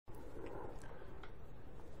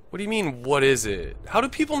What do you mean, what is it? How do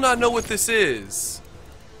people not know what this is?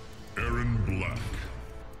 Aaron Black.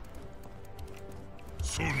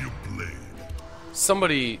 Sonya Blade.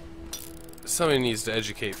 Somebody needs to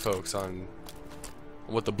educate folks on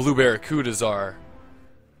what the blue barracudas are.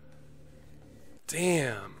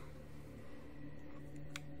 Damn.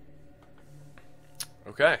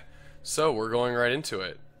 Okay, so we're going right into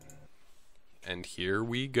it. And here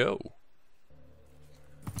we go.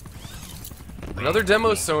 Another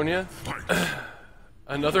demo, Sonya.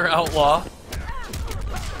 Another outlaw.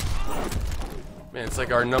 Man, it's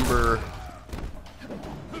like our number...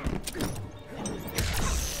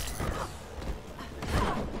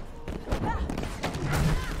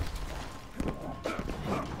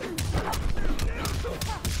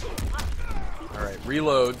 Alright,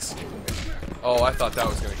 reloads. Oh, I thought that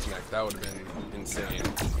was going to connect. That would have been insane.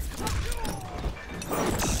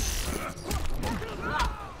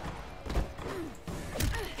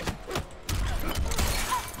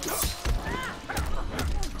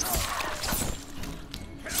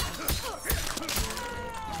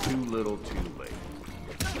 Too little, too late.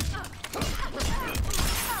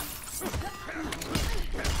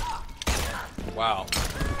 Wow.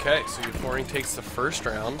 Okay, so Euphoring takes the first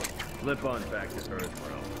round. Flip on back to Earth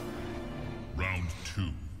realm. Round 2.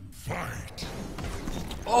 Fight.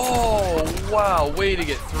 Oh, wow, way to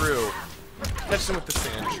get through. Catch him with the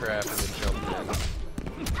sand trap and then jump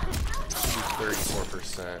in.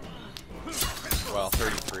 34%. Well,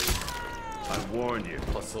 33. I warned you.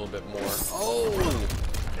 Plus a little bit more. Oh!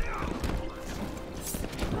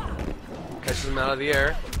 Catches him out of the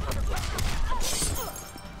air.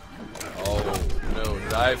 Oh, no,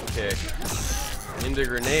 dive kick. Into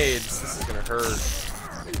grenades. This is gonna hurt.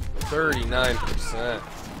 39%.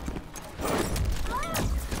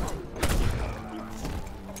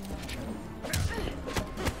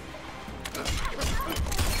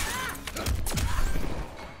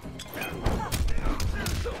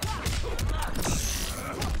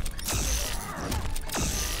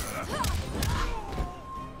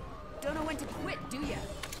 Don't know when to quit, do ya?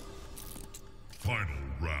 Final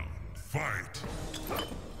round. Fight.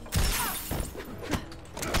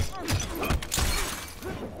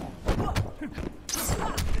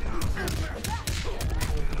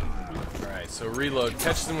 Alright, so reload.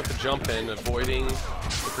 Catches him with the jump in, avoiding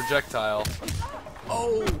the projectile.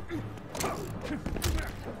 Oh!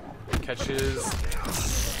 Catches.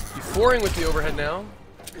 Euphoring with the overhead now.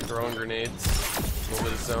 Throwing grenades. A little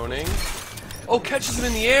bit of zoning. Oh, catches him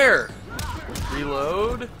in the air!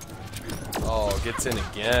 Reload. Oh, gets in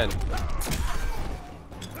again. Wow.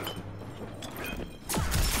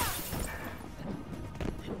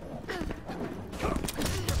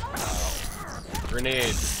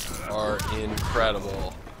 Grenades are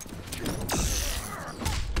incredible.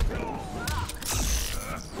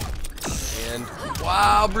 And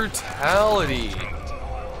wow, brutality.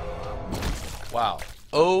 Wow.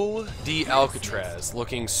 OD Alcatraz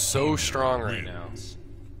looking so strong right now.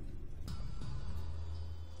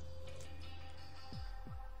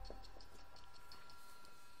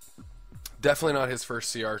 Definitely not his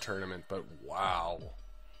first CR tournament, but wow.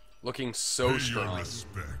 Looking so Pay your strong.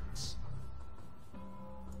 respects.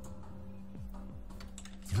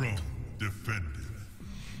 Throne defended.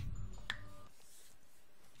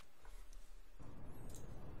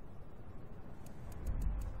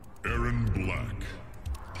 Aaron Black.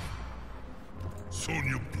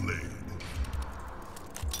 Sonya Blade.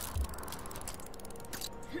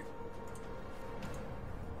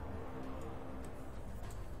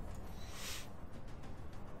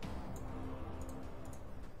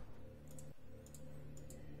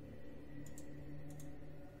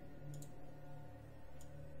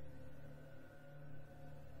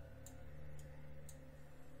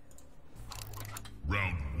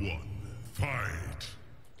 Round 1. Fight.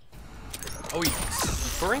 Oh,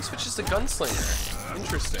 Euphoring switches to Gunslinger.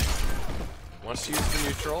 Interesting. Wants to use the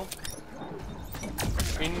neutral.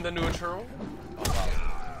 In the neutral. Oh, wow.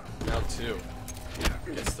 Now 2.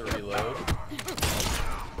 Gets the reload.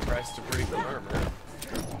 Tries to break the armor.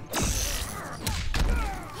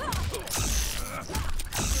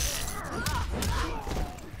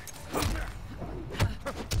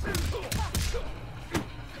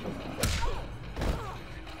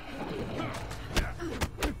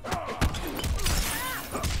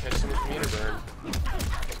 Catch him with meter burn.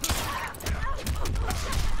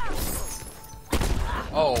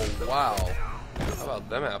 Oh, wow. How about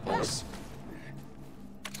them apples?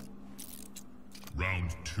 Round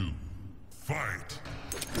 2. Fight.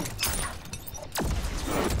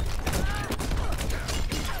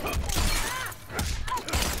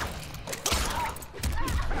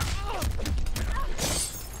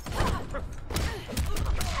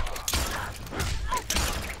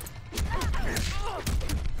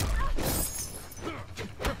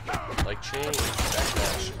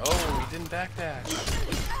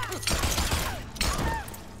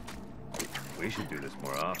 We should do this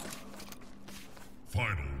more often.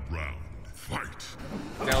 Final round. Fight.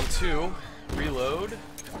 Down 2. Reload.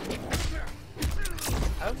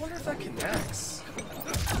 I wonder if that connects.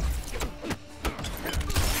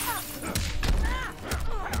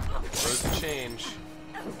 Throws the change.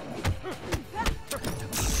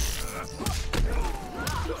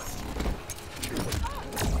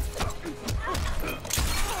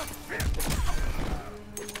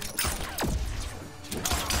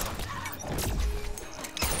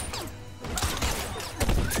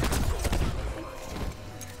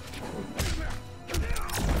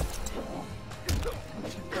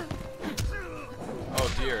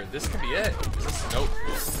 This could be it. Nope.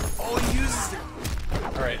 Oh, he uses it.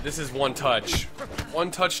 Alright, this is one touch.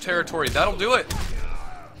 One touch territory. That'll do it.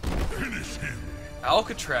 Finish him.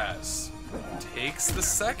 Alcatraz takes the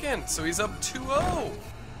second, so he's up 2-0.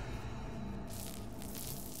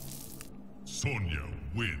 Sonya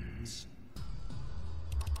wins.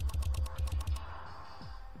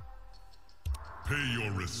 Pay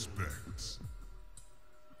your respects.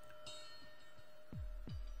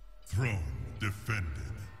 Throne defended.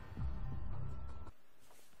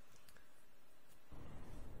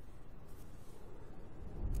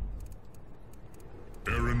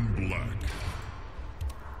 Aaron Black.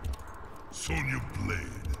 Sonya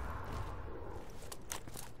Blade.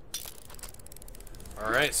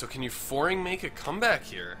 Alright, so can Euphoring make a comeback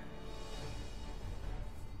here?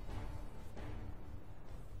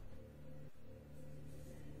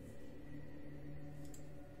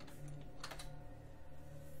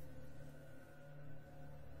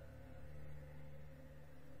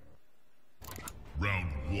 Round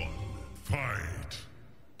 1. Fight.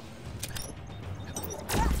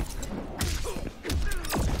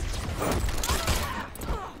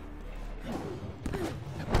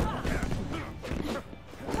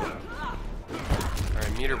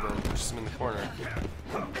 Meter burn pushes him in the corner.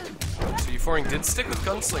 So Euphoring did stick with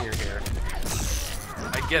Gunslinger here.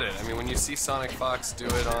 I get it. I mean, when you see Sonic Fox do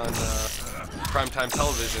it on primetime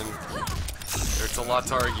television, there's a lot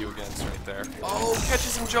to argue against right there. Oh,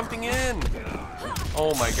 catches him jumping in!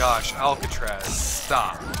 Oh my gosh, Alcatraz,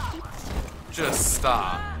 stop. Just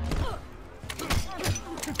stop.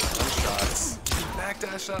 Gunshots.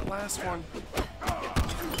 Backdash that last one.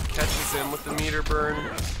 Catches him with the meter burn.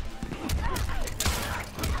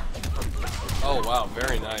 Oh wow,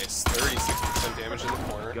 very nice. 36% damage in the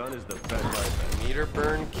corner. Gun is the best weapon. Meter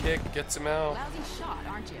burn kick gets him out. Lousy shot,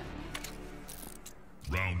 aren't you?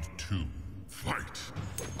 Round 2. Fight.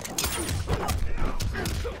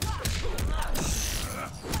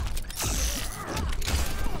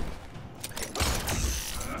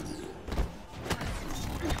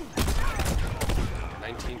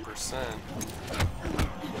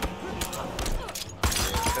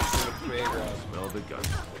 Smell the gun.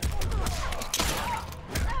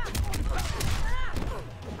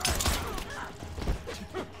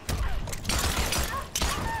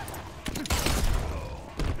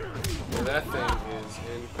 That thing is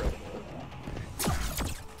incredible.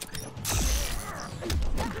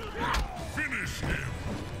 Finish him.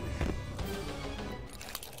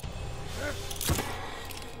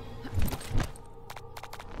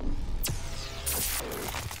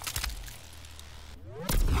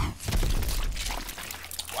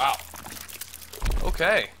 Wow.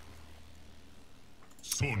 Okay.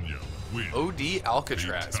 Sonya wins. OD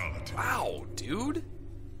Alcatraz. Fatality. Wow, dude.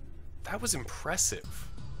 That was impressive.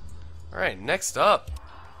 Alright, next up.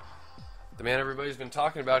 The man everybody's been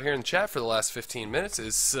talking about here in the chat for the last 15 minutes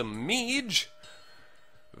is Samij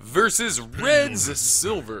versus Reds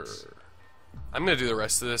Silver. I'm gonna do the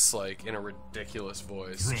rest of this like in a ridiculous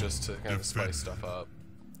voice just to kind of spice stuff up.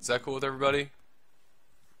 Is that cool with everybody?